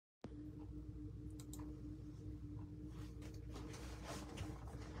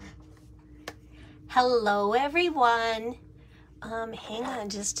Hello everyone. Hang on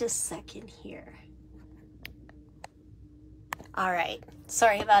just a second here. All right,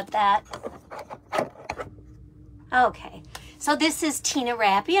 sorry about that. Okay, so this is Tina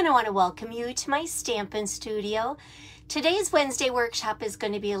Rappy and I want to welcome you to my Stampin' Studio. Today's Wednesday workshop is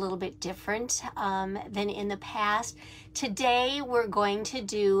going to be a little bit different than in the past. Today we're going to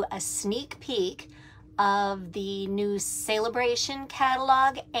do a sneak peek of the new Sale-a-bration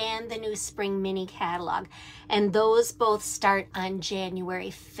catalog and the new Spring Mini catalog. And those both start on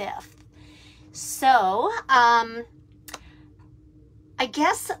January 5th. So, I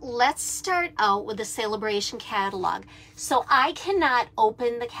guess let's start out with the Sale-a-bration catalog. So I cannot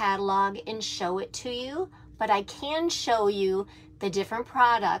open the catalog and show it to you, but I can show you the different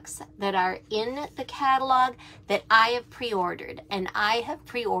products that are in the catalog that I have pre-ordered, and I have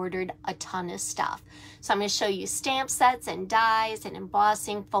pre-ordered a ton of stuff. So I'm going to show you stamp sets and dies and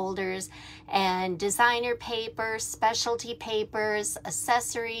embossing folders and designer paper, specialty papers,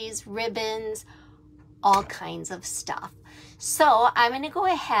 accessories, ribbons, all kinds of stuff. So I'm going to go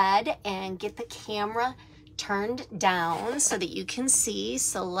ahead and get the camera turned down so that you can see.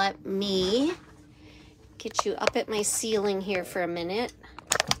 So let me get you up at my ceiling here for a minute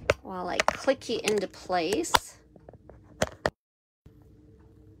while I click you into place.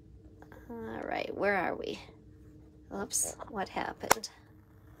 All right, where are we? Oops, what happened?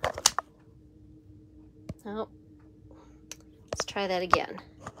 Oh, let's try that again.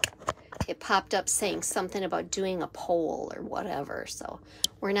 It popped up saying something about doing a poll or whatever, so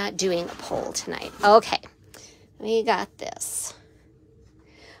we're not doing a poll tonight. Okay, we got this.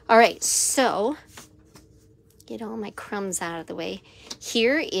 All right, so get all my crumbs out of the way.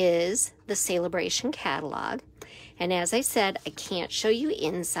 Here is the Sale-a-bration catalog. And as I said, I can't show you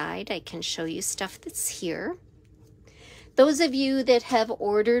inside. I can show you stuff that's here. Those of you that have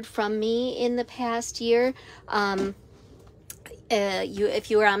ordered from me in the past year,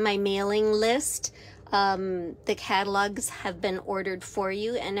 if you are on my mailing list, the catalogs have been ordered for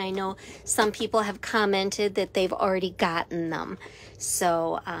you, and I know some people have commented that they've already gotten them.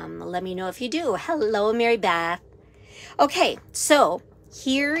 So let me know if you do. Hello, Mary Beth. Okay, so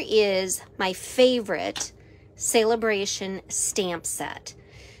here is my favorite Sale-a-bration stamp set.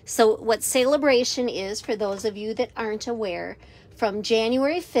 So what Sale-a-bration is, for those of you that aren't aware, from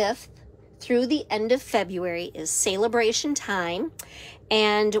January 5th through the end of February is Sale-a-bration time.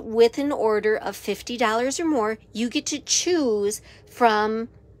 And with an order of $50 or more, you get to choose from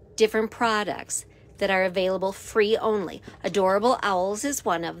different products that are available free only. Adorable Owls is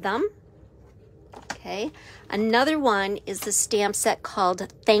one of them. Okay. Another one is the stamp set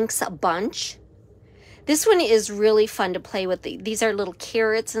called Thanks a Bunch. This one is really fun to play with. These are little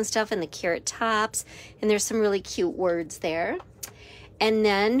carrots and stuff, and the carrot tops, and there's some really cute words there. And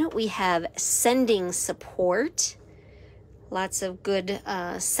then we have Sending Support. Lots of good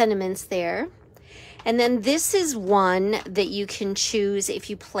sentiments there. And then this is one that you can choose if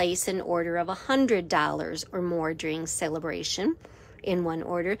you place an order of $100 or more during Sale-a-bration in one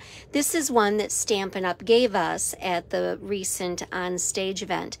order. This is one that Stampin' Up! Gave us at the recent on-stage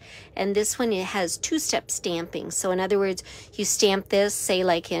event. And this one, it has two-step stamping. So in other words, you stamp this, say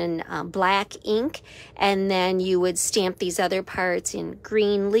like in black ink, and then you would stamp these other parts in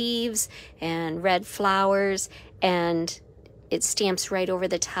green leaves and red flowers, and it stamps right over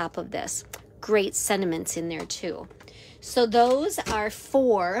the top of this. Great sentiments in there too. So those are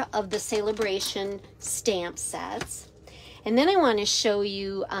 4 of the Sale-a-bration stamp sets. And then I want to show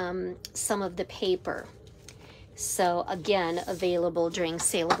you some of the paper. So again, available during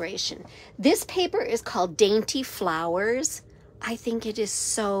Sale-a-bration. This paper is called Dainty Flowers. I think it is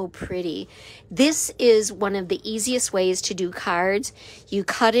so pretty. This is one of the easiest ways to do cards. You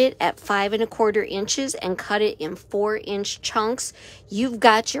cut it at 5 1/4 inches and cut it in 4-inch chunks. You've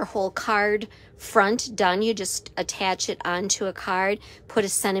got your whole card front done. You just attach it onto a card, put a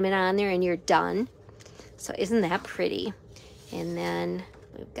sentiment on there, and you're done. So isn't that pretty? And then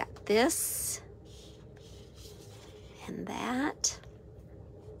we've got this and that.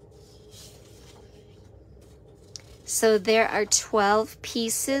 So there are 12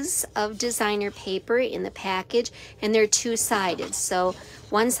 pieces of designer paper in the package, and they're two-sided. So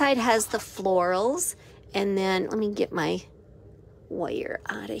one side has the florals, and then let me get my wire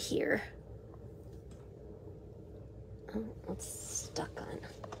out of here. Oh, it's stuck on.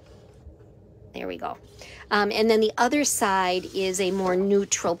 There we go. And then the other side is a more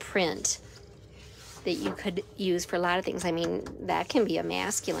neutral print that you could use for a lot of things. I mean, that can be a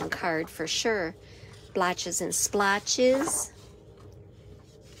masculine card for sure. Blotches and splotches.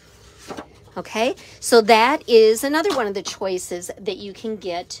 Okay, so that is another one of the choices that you can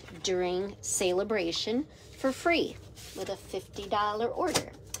get during Sale-a-bration for free with a $50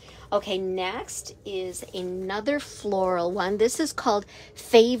 order. Okay, next is another floral one. This is called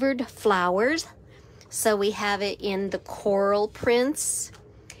Favored Flowers. So we have it in the coral prints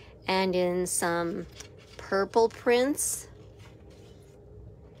and in some purple prints.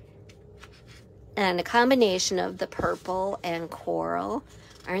 And a combination of the purple and coral.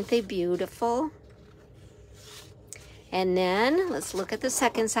 Aren't they beautiful? And then let's look at the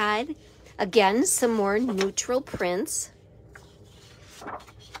second side. Again, some more neutral prints.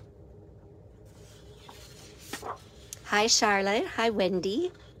 Hi, Charlotte. Hi,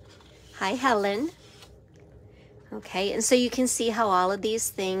 Wendy. Hi, Helen. Okay, and so you can see how all of these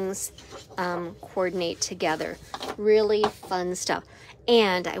things coordinate together. Really fun stuff.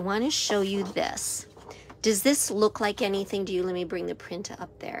 And I want to show you this. Does this look like anything to you? Let me bring the print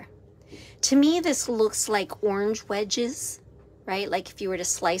up there. To me, this looks like orange wedges, right? Like if you were to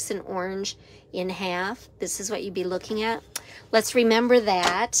slice an orange in half, this is what you'd be looking at. Let's remember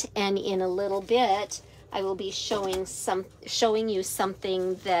that, and in a little bit, I will be showing you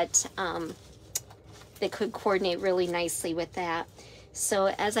something that that could coordinate really nicely with that. So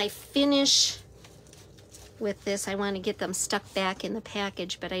as I finish with this, I want to get them stuck back in the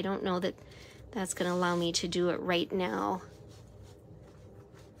package, but I don't know that that's going to allow me to do it right now.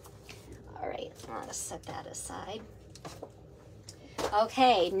 All right, I'm going to set that aside.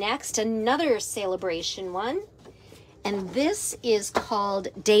 Okay, next, another Sale-a-bration one. And this is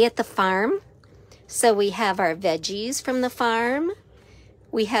called Day at the Farm. So we have our veggies from the farm.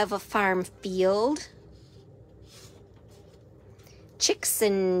 We have a farm field. Chicks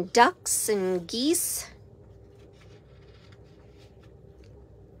and ducks and geese.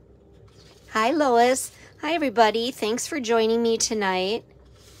 Hi, Lois. Hi, everybody. Thanks for joining me tonight.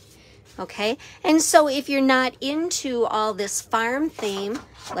 Okay, and so if you're not into all this farm theme,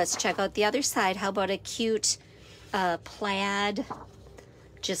 let's check out the other side. How about a cute plaid,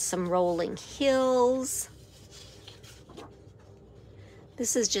 just some rolling hills.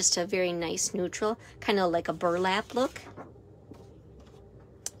 This is just a very nice neutral, kind of like a burlap look.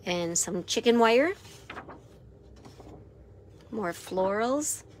 And some chicken wire, more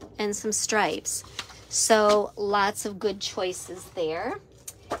florals, and some stripes. So lots of good choices there.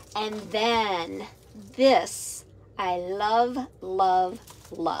 And then this, I love, love,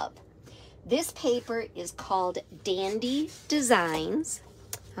 love. This paper is called Dandy Designs,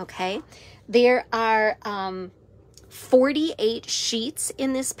 okay? There are 48 sheets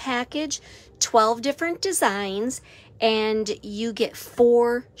in this package, 12 different designs, and you get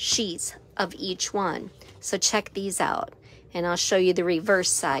 4 sheets of each one. So check these out, and I'll show you the reverse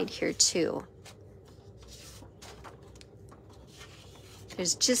side here too.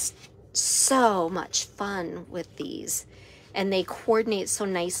 There's just so much fun with these, and they coordinate so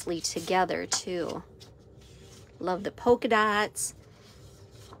nicely together too. Love the polka dots.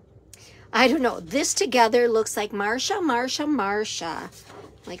 I don't know, this together looks like Marsha, Marsha, Marsha,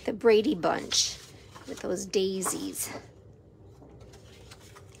 like the Brady Bunch with those daisies.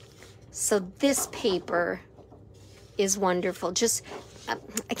 So this paper is wonderful. Just,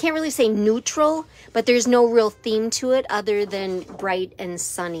 I can't really say neutral, but there's no real theme to it other than bright and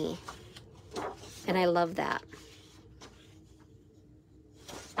sunny. And I love that.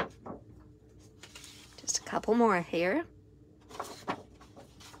 Just a couple more here.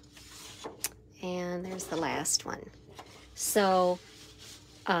 And there's the last one. So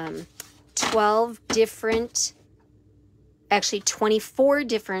 12 different, actually 24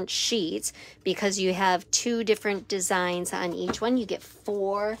 different sheets, because you have 2 different designs on each one. You get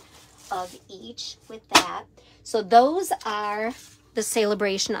 4 of each with that. So those are the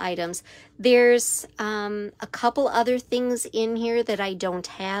Sale-a-bration items. There's a couple other things in here that I don't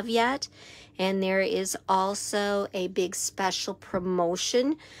have yet. And there is also a big special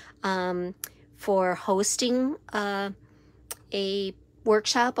promotion for hosting a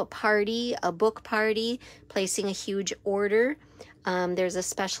workshop, a party, a book party, placing a huge order. There's a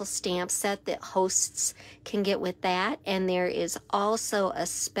special stamp set that hosts can get with that. And there is also a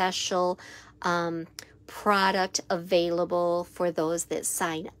special product available for those that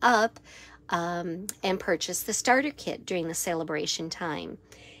sign up and purchase the starter kit during the Sale-a-bration time.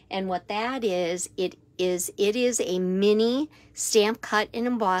 And what that is, it is a mini stamp cut and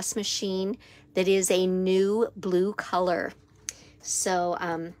emboss machine that is a new blue color. So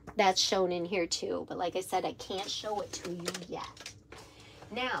that's shown in here too. But like I said, I can't show it to you yet.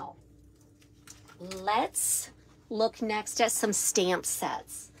 Now, let's look next at some stamp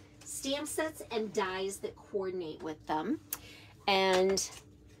sets. Stamp sets and dies that coordinate with them. And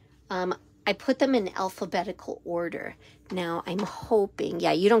I put them in alphabetical order. Now I'm hoping,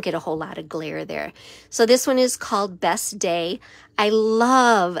 yeah, you don't get a whole lot of glare there. So this one is called Best Day. I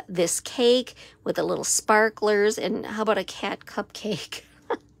love this cake with the little sparklers, and how about a cat cupcake?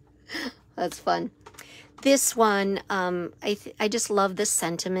 That's fun. This one, I just love the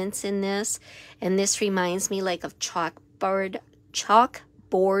sentiments in this, and this reminds me like of chalkboard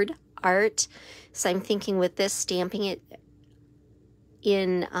art. So I'm thinking with this, stamping it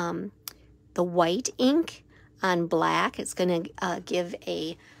in the white ink on black, it's going to give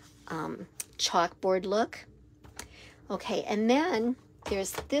a chalkboard look. Okay, and then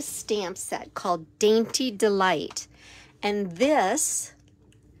there's this stamp set called Dainty Delight, and this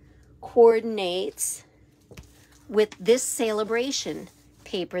coordinates with this Sale-a-bration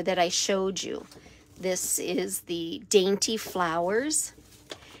paper that I showed you. This is the Dainty Flowers,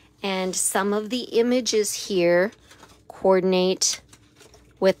 and some of the images here coordinate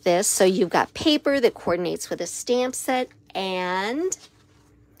with this. So you've got paper that coordinates with a stamp set, and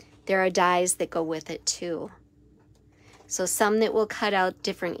there are dies that go with it too. So some that will cut out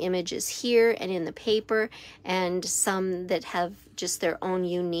different images here and in the paper, and some that have just their own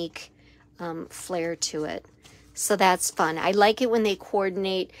unique flair to it. So that's fun. I like it when they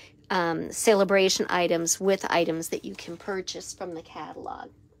coordinate Sale-a-bration items with items that you can purchase from the catalog.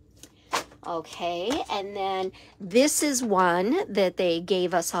 Okay, and then this is one that they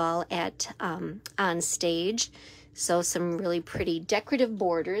gave us all at on stage. So some really pretty decorative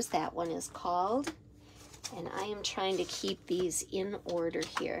borders, that one is called. And I am trying to keep these in order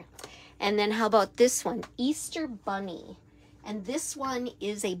here. And then how about this one, Easter Bunny. And this one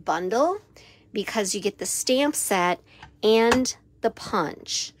is a bundle because you get the stamp set and the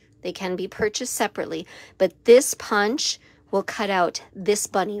punch. They can be purchased separately, but this punch will cut out this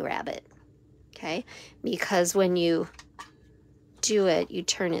bunny rabbit. Okay, because when you do it, you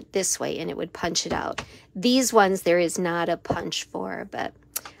turn it this way and it would punch it out. These ones there is not a punch for, but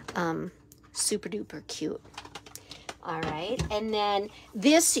super duper cute. All right, and then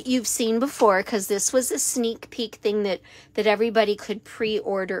this you've seen before because this was a sneak peek thing that everybody could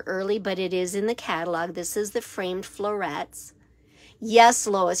pre-order early, but it is in the catalog. This is the framed florets. Yes,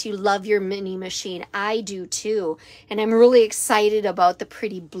 Lois, you love your mini machine. I do too. And I'm really excited about the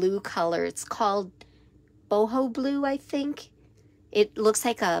pretty blue color. It's called boho blue, I think. It looks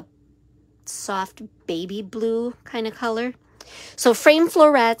like a soft baby blue kind of color. So frame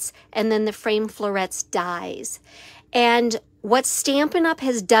florets, and then the frame florets dies. And what Stampin' Up!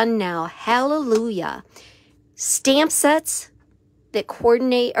 Has done now, hallelujah, stamp sets that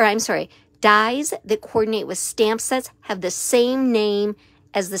coordinate, or I'm sorry, dies that coordinate with stamp sets have the same name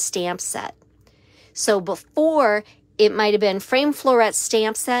as the stamp set. So before, it might have been frame floret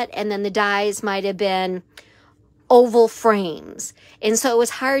stamp set, and then the dies might have been oval frames. And so it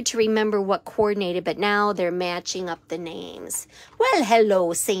was hard to remember what coordinated, but now they're matching up the names. Well,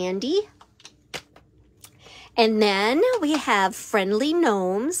 hello, Sandy. And then we have Friendly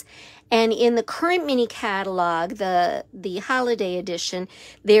Gnomes. And in the current mini catalog, the holiday edition,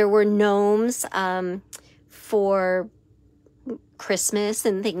 there were gnomes for Christmas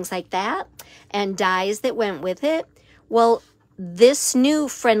and things like that, and dies that went with it. Well, this new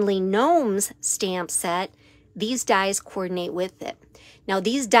Friendly Gnomes stamp set, these dies coordinate with it. Now,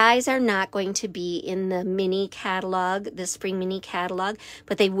 these dies are not going to be in the mini catalog, the spring mini catalog,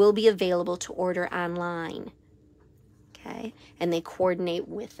 but they will be available to order online. Okay, and they coordinate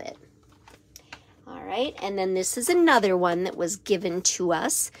with it. All right, and then this is another one that was given to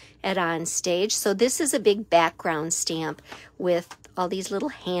us at On Stage. So this is a big background stamp with all these little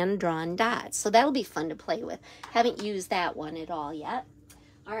hand-drawn dots. So that'll be fun to play with. Haven't used that one at all yet.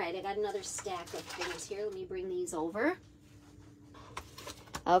 All right, I got another stack of things here. Let me bring these over.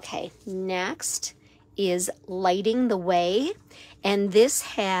 Okay, next is Lighting the Way. And this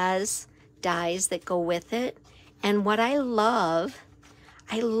has dies that go with it. And what I love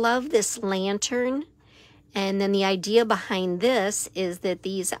this lantern, and then the idea behind this is that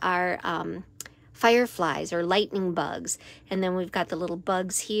these are fireflies or lightning bugs, and then we've got the little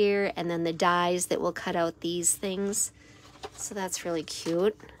bugs here, and then the dies that will cut out these things. So that's really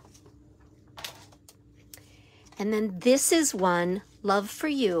cute. And then this is one, Love for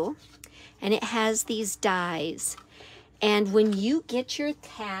You, and it has these dies. And when you get your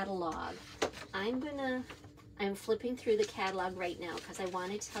catalog, I'm flipping through the catalog right now because I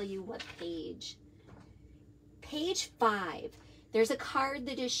want to tell you what page. Page 5. There's a card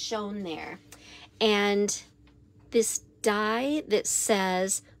that is shown there. And this die that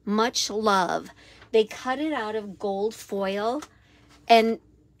says, Much Love. They cut it out of gold foil. And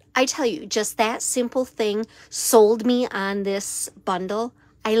I tell you, just that simple thing sold me on this bundle.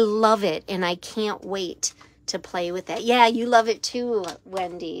 I love it, and I can't wait to play with that. Yeah, you love it too,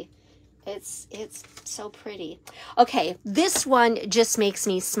 Wendy. It's so pretty. Okay, this one just makes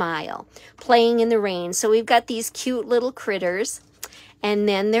me smile. Playing in the rain. So we've got these cute little critters, and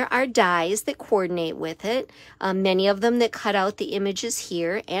then there are dies that coordinate with it. Many of them that cut out the images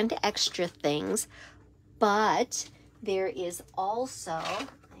here and extra things. But there is also,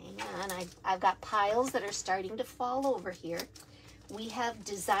 hang on, I've got piles that are starting to fall over here. We have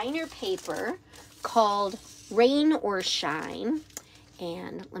designer paper called Rain or Shine.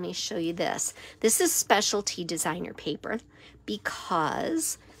 And let me show you this. This is specialty designer paper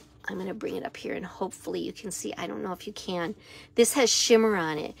because I'm going to bring it up here and hopefully you can see. I don't know if you can. This has shimmer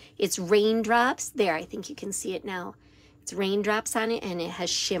on it. It's raindrops. There, I think you can see it now. It's raindrops on it and it has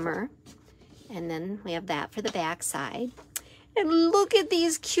shimmer. And then we have that for the back side. And look at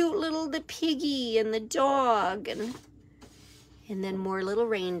these cute little, the piggy and the dog. And then more little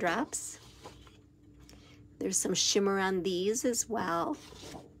raindrops. There's some shimmer on these as well.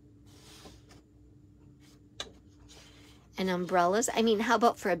 And umbrellas. I mean, how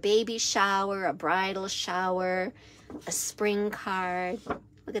about for a baby shower, a bridal shower, a spring card?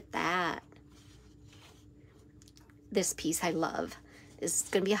 Look at that. This piece I love. This is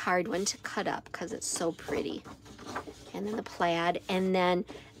going to be a hard one to cut up because it's so pretty. And then the plaid. And then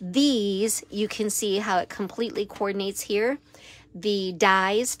these, you can see how it completely coordinates here. The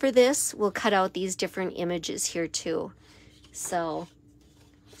dies for this will cut out these different images here too. So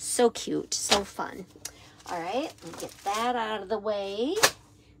cute, so fun. All right, let me get that out of the way.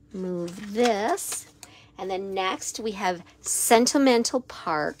 Move this. And then next we have Sentimental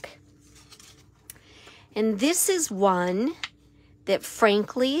Park. And this is one that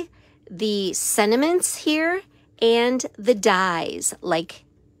frankly, the sentiments here and the dies, like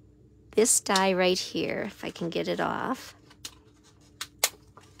this die right here, if I can get it off,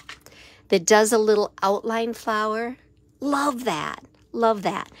 that does a little outline flower. Love that. Love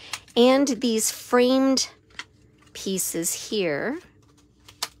that. And these framed pieces here.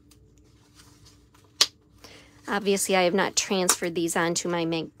 Obviously, I have not transferred these onto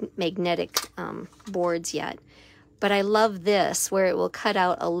my magnetic boards yet. But I love this, where it will cut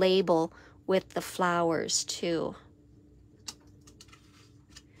out a label with the flowers, too.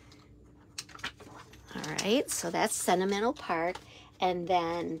 All right, so that's Sentimental Park. And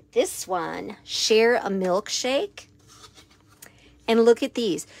then this one, Share a Milkshake. And look at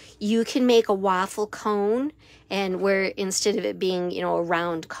these. You can make a waffle cone, and where instead of it being, you know, a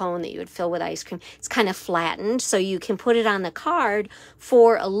round cone that you would fill with ice cream, it's kind of flattened. So you can put it on the card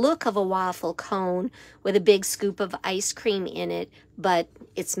for a look of a waffle cone with a big scoop of ice cream in it, but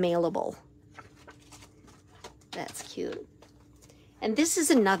it's mailable. That's cute. And this is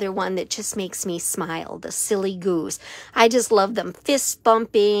another one that just makes me smile, the Silly Goose. I just love them fist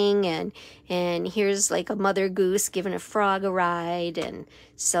bumping, and here's like a mother goose giving a frog a ride, and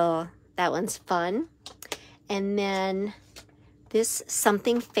so that one's fun. And then this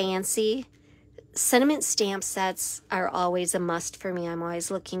Something Fancy. Sentiment stamp sets are always a must for me. I'm always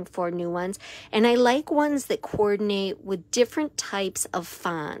looking for new ones. And I like ones that coordinate with different types of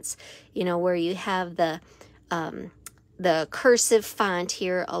fonts, you know, where you have the cursive font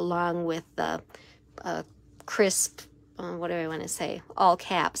here along with the crisp, what do I want to say, all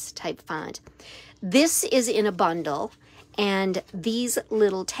caps type font. This is in a bundle, and these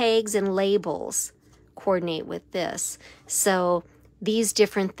little tags and labels coordinate with this. So these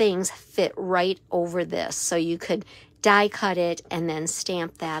different things fit right over this. So you could die cut it and then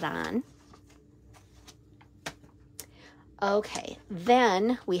stamp that on. Okay,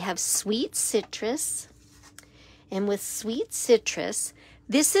 then we have Sweet Citrus. And with Sweet Citrus,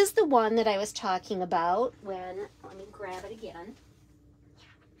 this is the one that I was talking about when, let me grab it again.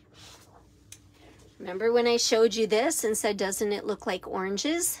 Remember when I showed you this and said, doesn't it look like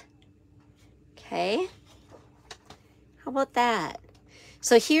oranges? Okay. How about that?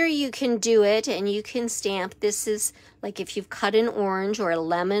 So here you can do it and you can stamp. This is like if you've cut an orange or a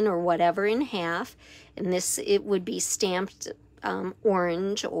lemon or whatever in half, and this, it would be stamped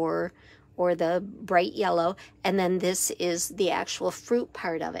orange or the bright yellow, and then this is the actual fruit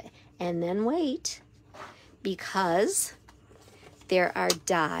part of it. And then wait, because there are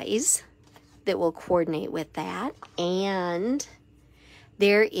dies that will coordinate with that, and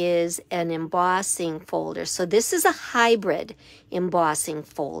there is an embossing folder. So this is a hybrid embossing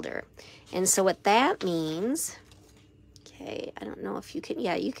folder. And so what that means, okay, I don't know if you can,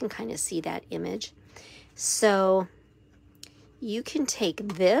 yeah, you can kind of see that image. So you can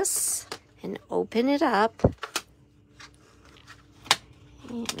take this and open it up.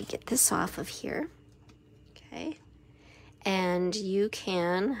 And let me get this off of here. Okay. And you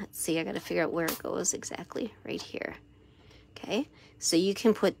can, let's see, I got to figure out where it goes exactly, right here. Okay, so you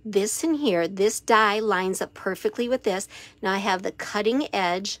can put this in here. This die lines up perfectly with this. Now I have the cutting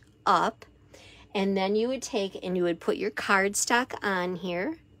edge up, and then you would take and you would put your cardstock on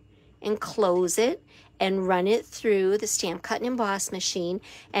here and close it and run it through the stamp cut and emboss machine,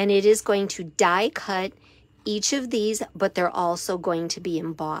 and it is going to die cut each of these, but they're also going to be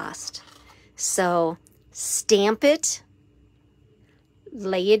embossed. So stamp it,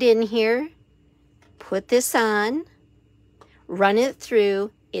 lay it in here, put this on, run it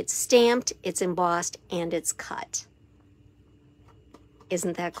through, it's stamped, it's embossed, and it's cut.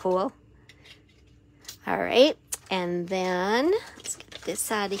 Isn't that cool? All right, and then let's get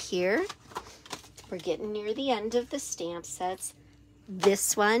this out of here. We're getting near the end of the stamp sets.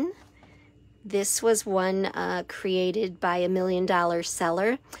 This one, this was one created by a $1 Million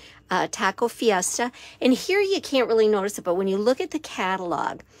Seller, Taco Fiesta. And here you can't really notice it, but when you look at the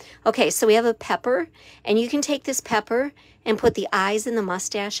catalog, okay, so we have a pepper, and you can take this pepper and put the eyes and the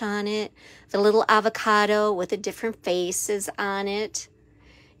mustache on it, the little avocado with the different faces on it.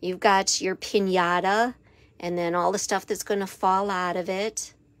 You've got your piñata, and then all the stuff that's going to fall out of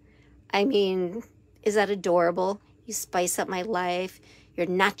it. I mean, is that adorable? You spice up my life. You're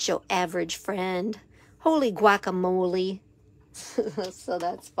not your average friend. Holy guacamole. So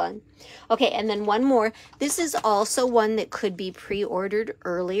that's fun. Okay, and then one more. This is also one that could be pre-ordered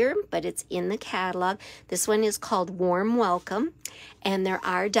earlier, but it's in the catalog. This one is called Warm Welcome, and there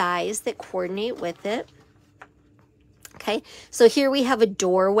are dies that coordinate with it. Okay, so here we have a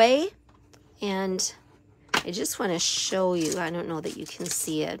doorway, and I just want to show you. I don't know that you can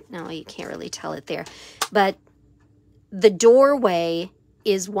see it. No, you can't really tell it there. But the doorway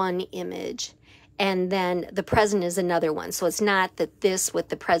is one image, and then the present is another one. So it's not that this with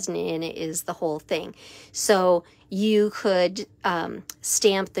the present in it is the whole thing. So you could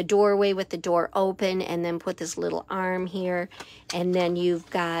stamp the doorway with the door open, and then put this little arm here, and then you've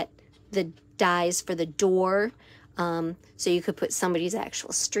got the dies for the door. So you could put somebody's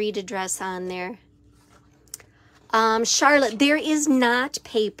actual street address on there. Charlotte, there is not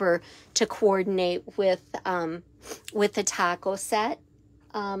paper to coordinate with the taco set,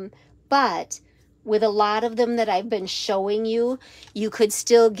 but with a lot of them that I've been showing you, you could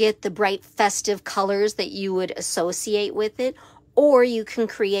still get the bright festive colors that you would associate with it, or you can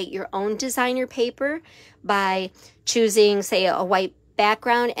create your own designer paper by choosing, say, a white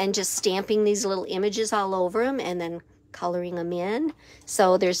background and just stamping these little images all over them and then coloring them in.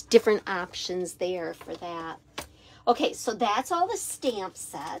 So there's different options there for that. Okay, so that's all the stamp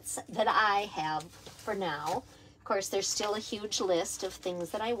sets that I have for now. Of course, there's still a huge list of things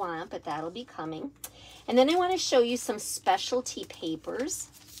that I want, but that'll be coming. And then I want to show you some specialty papers.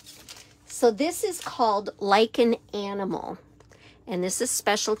 So this is called Like an Animal, and this is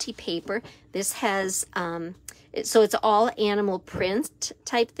specialty paper. This has, so it's all animal print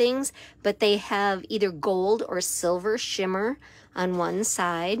type things, but they have either gold or silver shimmer on one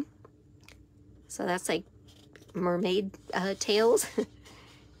side. So that's like mermaid tails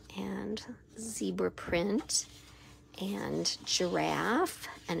and zebra print and giraffe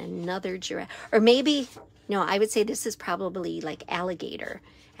and another giraffe, or maybe, no, I would say this is probably like alligator,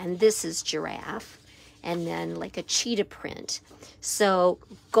 and this is giraffe, and then like a cheetah print. So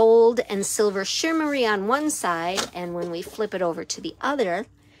gold and silver shimmery on one side, and when we flip it over to the other,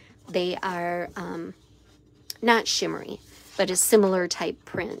 they are not shimmery, but a similar type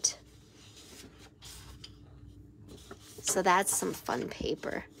print. So that's some fun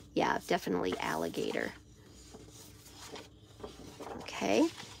paper. Yeah, definitely alligator. Okay,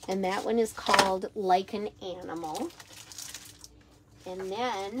 and that one is called Like an Animal. And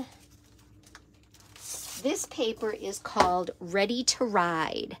then this paper is called Ready to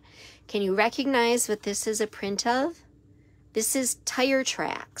Ride. Can you recognize what this is a print of? This is tire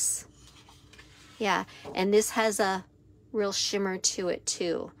tracks. Yeah, and this has a real shimmer to it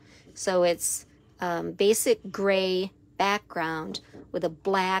too. So it's basic gray background with a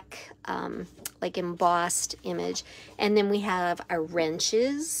black like embossed image, and then we have our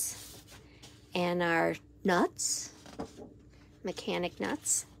wrenches and our nuts, mechanic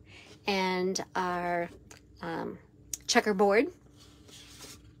nuts, and our checkerboard.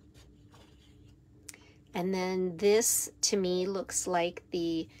 And then this to me looks like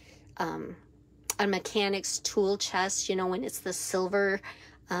the a mechanic's tool chest, you know, when it's the silver,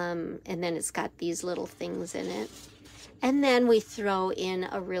 and then it's got these little things in it. And then we throw in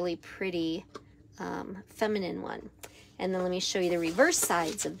a really pretty feminine one. And then let me show you the reverse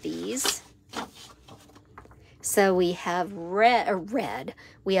sides of these. So we have red,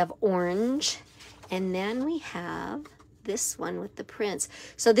 we have orange, and then we have this one with the prints.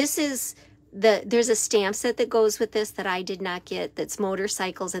 So this is there's a stamp set that goes with this that I did not get, that's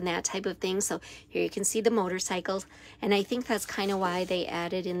motorcycles and that type of thing. So here you can see the motorcycles, and I think that's kind of why they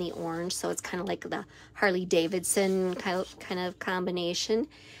added in the orange, so it's kind of like the Harley Davidson kind of combination.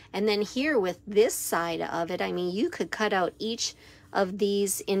 And then here with this side of it, I mean, you could cut out each of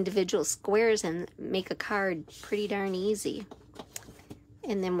these individual squares and make a card pretty darn easy.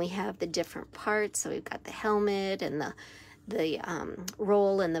 And then we have the different parts. So we've got the helmet and the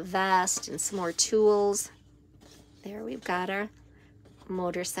roll and the vest and some more tools. There we've got our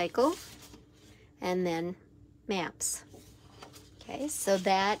motorcycle and then maps. Okay, so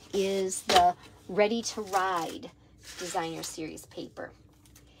that is the Ready to Ride Designer Series paper.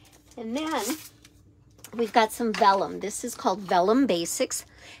 And then we've got some vellum. This is called Vellum Basics,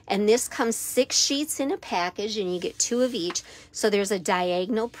 and this comes 6 sheets in a package, and you get 2 of each. So there's a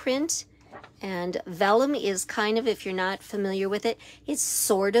diagonal print. And vellum is kind of, if you're not familiar with it, it's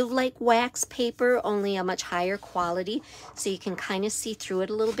sort of like wax paper, only a much higher quality. So you can kind of see through it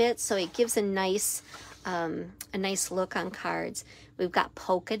a little bit. So it gives a nice look on cards. We've got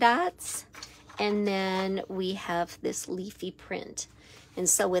polka dots, and then we have this leafy print. And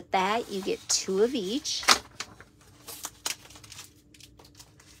so with that, you get 2 of each.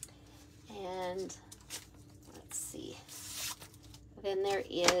 And let's see. Then there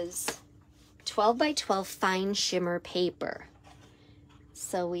is 12 by 12 fine shimmer paper.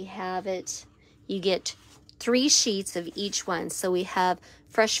 So we have it, you get 3 sheets of each one. So we have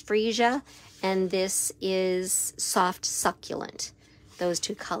Fresh Freesia, and this is Soft Succulent, those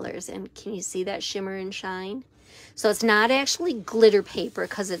 2 colors. And can you see that shimmer and shine? So it's not actually glitter paper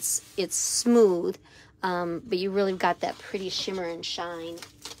because it's smooth, but you really got that pretty shimmer and shine.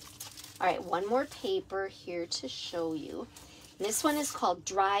 All right, one more paper here to show you. This one is called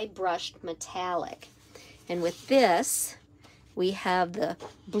Dry Brushed Metallic. And with this, we have the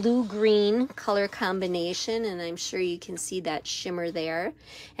blue-green color combination, and I'm sure you can see that shimmer there.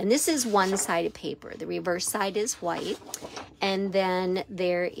 And this is one-sided paper. The reverse side is white. And then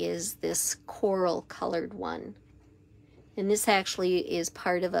there is this coral colored one. And this actually is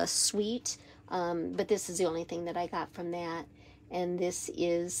part of a suite, but this is the only thing that I got from that. And this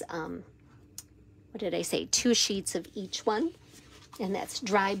is, what did I say, 2 sheets of each one. And that's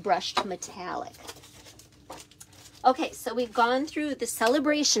Dry Brushed Metallic. Okay, so we've gone through the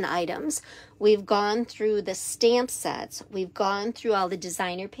celebration items. We've gone through the stamp sets. We've gone through all the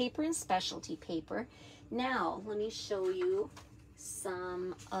designer paper and specialty paper. Now, let me show you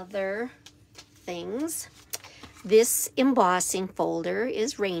some other things. This embossing folder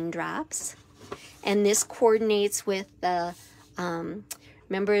is Raindrops. And this coordinates with the,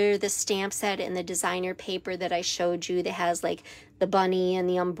 remember the stamp set and the designer paper that I showed you that has like the bunny and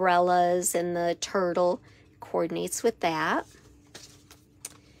the umbrellas and the turtle? Coordinates with that.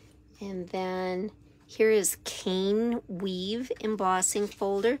 And then here is Cane Weave embossing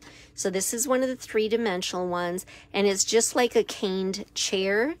folder. So this is one of the 3-dimensional ones, and it's just like a caned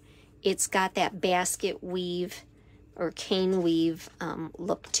chair. It's got that basket weave or cane weave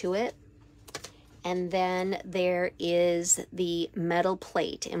look to it. And then there is the metal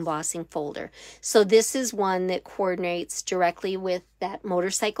plate embossing folder. So this is one that coordinates directly with that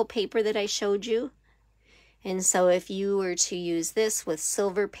motorcycle paper that I showed you. And so if you were to use this with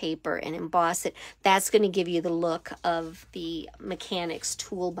silver paper and emboss it, that's going to give you the look of the mechanics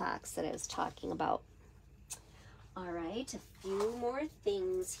toolbox that I was talking about. All right, a few more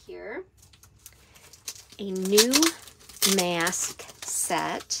things here. A new mask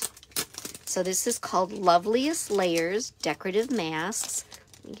set. So this is called Loveliest Layers Decorative Masks.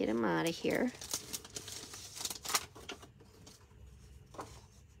 Let me get them out of here.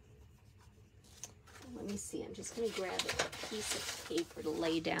 Let me see, I'm just going to grab a piece of paper to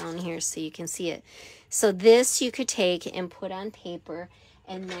lay down here so you can see it. So this you could take and put on paper,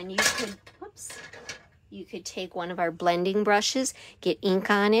 and then you could, whoops, you could take one of our blending brushes, get ink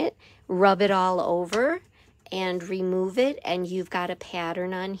on it, rub it all over, and remove it, and you've got a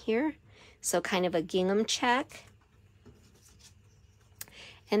pattern on here. So kind of a gingham check.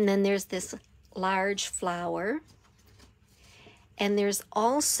 And then there's this large flower. And there's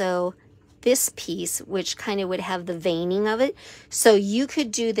also this piece, which kind of would have the veining of it. So you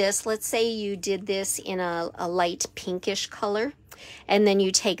could do this, let's say you did this in a light pinkish color, and then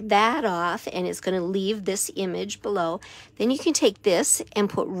you take that off, and it's going to leave this image below. Then you can take this and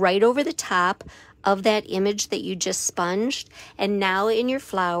put right over the top of that image that you just sponged, and now in your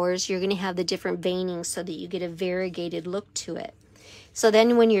flowers you're going to have the different veinings so that you get a variegated look to it. So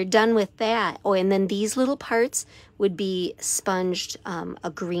then when you're done with that, oh, and then these little parts would be sponged a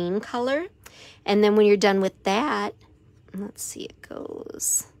green color, and then when you're done with that, let's see, it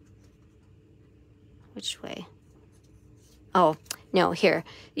goes, which way? Oh, no, here.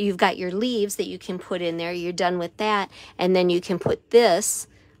 You've got your leaves that you can put in there. You're done with that. And then you can put this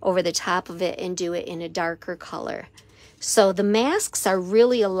over the top of it and do it in a darker color. So the masks are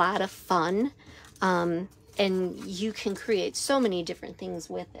really a lot of fun. And you can create so many different things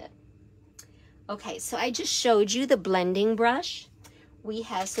with it. Okay, so I just showed you the blending brush. We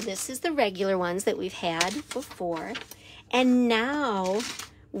have, so this is the regular ones that we've had before. And now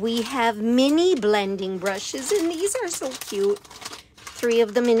we have mini blending brushes, and these are so cute. 3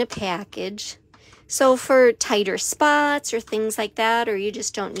 of them in a package. So for tighter spots or things like that, or you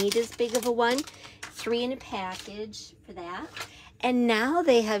just don't need as big of a one, 3 in a package for that. And now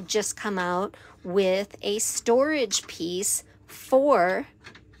they have just come out with a storage piece for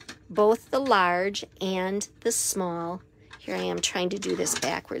both the large and the small. Here I am trying to do this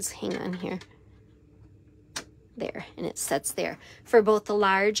backwards. Hang on here. There, and it sets there for both the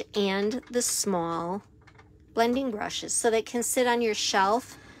large and the small blending brushes, so they can sit on your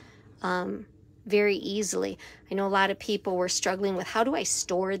shelf very easily. I know a lot of people were struggling with, how do I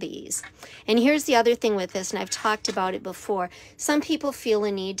store these? And here's the other thing with this, and I've talked about it before. Some people feel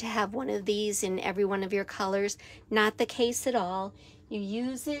a need to have one of these in every one of your colors. Not the case at all. You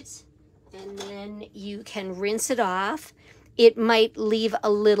use it and then you can rinse it off. It might leave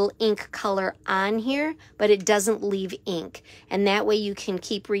a little ink color on here, but it doesn't leave ink. And that way you can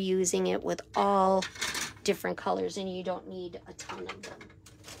keep reusing it with all different colors, and you don't need a ton of them.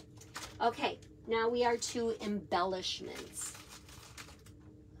 Okay, now we are to embellishments.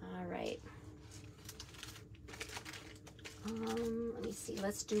 All right. Let me see,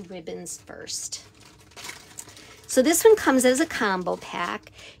 let's do ribbons first. So this one comes as a combo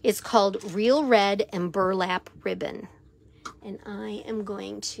pack. It's called Real Red and Burlap Ribbon. And I am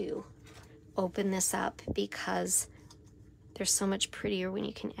going to open this up because they're so much prettier when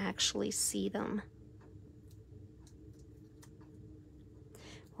you can actually see them.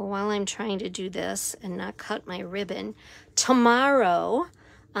 Well, while I'm trying to do this and not cut my ribbon, tomorrow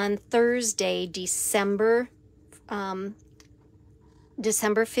on Thursday, December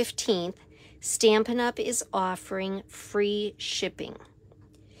 15th, Stampin' Up! Is offering free shipping.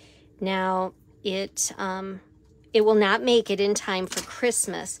 Now, it will not make it in time for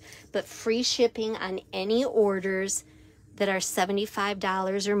Christmas, but free shipping on any orders that are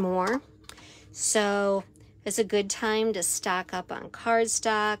 $75 or more. So it's a good time to stock up on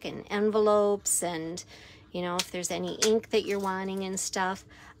cardstock and envelopes, and you know, if there's any ink that you're wanting and stuff,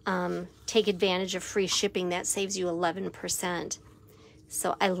 take advantage of free shipping. That saves you 11%.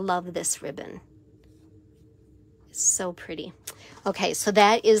 So I love this ribbon. It's so pretty. Okay, so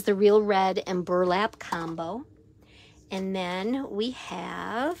that is the Real Red and Burlap combo. And then we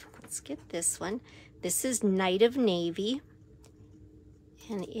have, let's get this one. This is Night of Navy.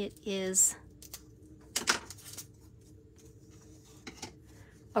 And it is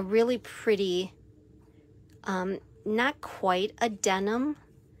a really pretty, not quite a denim,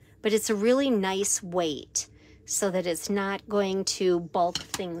 but it's a really nice weight so that it's not going to bulk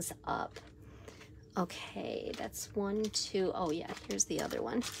things up. Okay, that's 1, 2, oh yeah, here's the other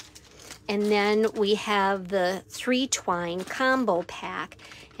one. And then we have the 3 twine combo pack.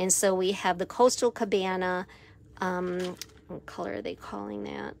 And so we have the Coastal Cabana, what color are they calling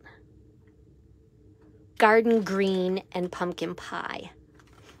that? Garden Green and Pumpkin Pie.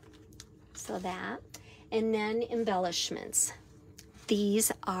 So that. And then embellishments.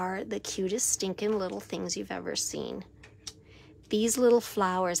 These are the cutest stinking little things you've ever seen. These little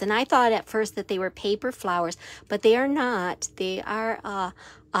flowers, and I thought at first that they were paper flowers, but they are not. They are a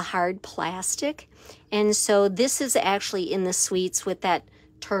hard plastic. And so this is actually in the suites with that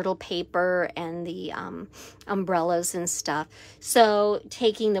turtle paper and the umbrellas and stuff. So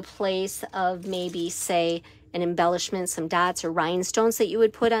taking the place of maybe, say, an embellishment, some dots or rhinestones that you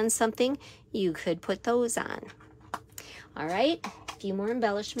would put on something, you could put those on. All right, a few more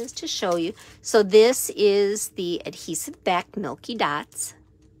embellishments to show you. So this is the adhesive back Milky Dots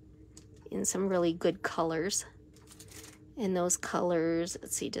in some really good colors. And those colors,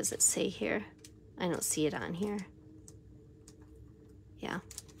 let's see, does it say here? I don't see it on here. Yeah,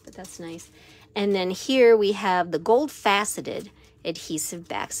 but that's nice. And then here we have the gold faceted adhesive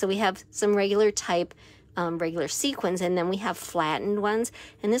back. So we have some regular type, regular sequins, and then we have flattened ones.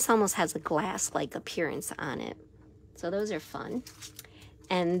 And this almost has a glass-like appearance on it. So those are fun.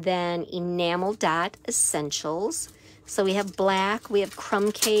 And then enamel dot essentials. So we have black, we have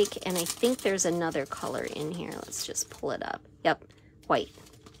crumb cake, and I think there's another color in here. Let's just pull it up. Yep, white.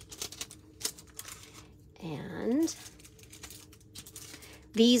 And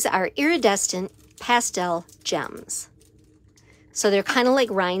these are iridescent pastel gems. So they're kind of like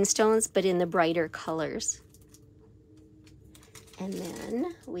rhinestones, but in the brighter colors. And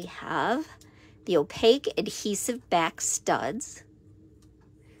then we have the opaque adhesive back studs.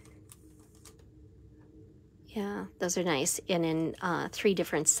 Yeah, those are nice, and in 3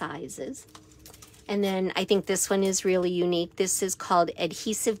 different sizes. And then I think this one is really unique. This is called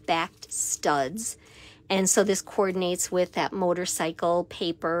adhesive backed studs. And so this coordinates with that motorcycle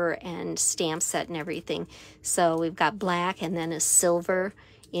paper and stamp set and everything. So we've got black and then a silver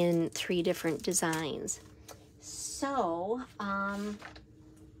in 3 different designs. So let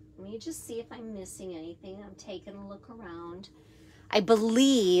me just see if I'm missing anything. I'm taking a look around. I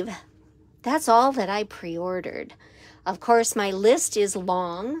believe that's all that I pre-ordered. Of course, my list is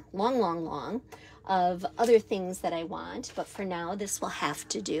long of other things that I want, but for now, this will have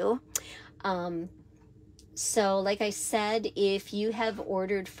to do. So like I said, if you have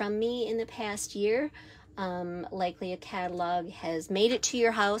ordered from me in the past year, likely a catalog has made it to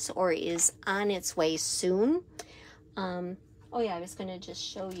your house or is on its way soon. Oh yeah, I was going to just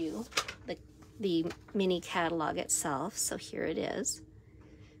show you the mini catalog itself. So here it is.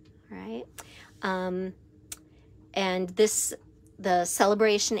 All right. And this, the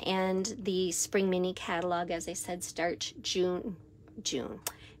Sale-a-bration and the spring mini catalog, as I said, starts January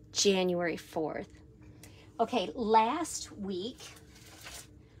 4th. Okay, last week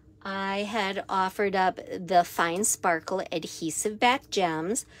I had offered up the Fine Sparkle adhesive back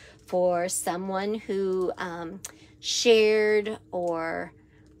gems for someone who shared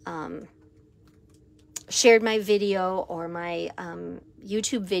my video or my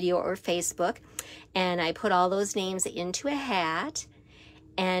YouTube video or Facebook, and I put all those names into a hat.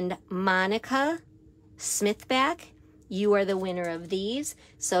 And Monica Smithback, you are the winner of these.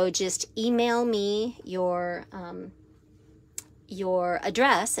 So just email me your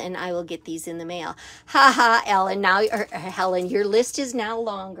address and I will get these in the mail. Ha ha, Ellen, Helen, your list is now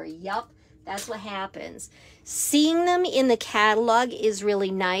longer. Yup, that's what happens. Seeing them in the catalog is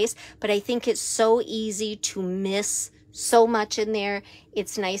really nice, but I think it's so easy to miss so much in there.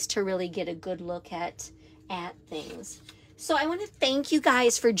 It's nice to really get a good look at things. So I want to thank you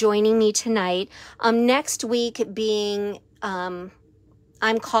guys for joining me tonight. Next week being, I'm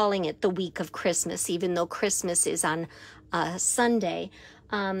calling it the week of Christmas, even though Christmas is on Sunday.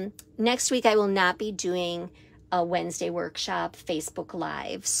 Next week I will not be doing a Wednesday workshop Facebook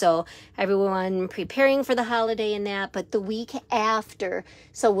Live. So everyone preparing for the holiday and that, but the week after.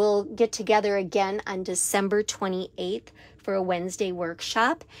 So we'll get together again on December 28th for a Wednesday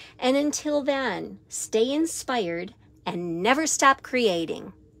workshop. And until then, stay inspired and never stop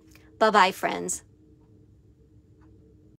creating. Bye-bye, friends.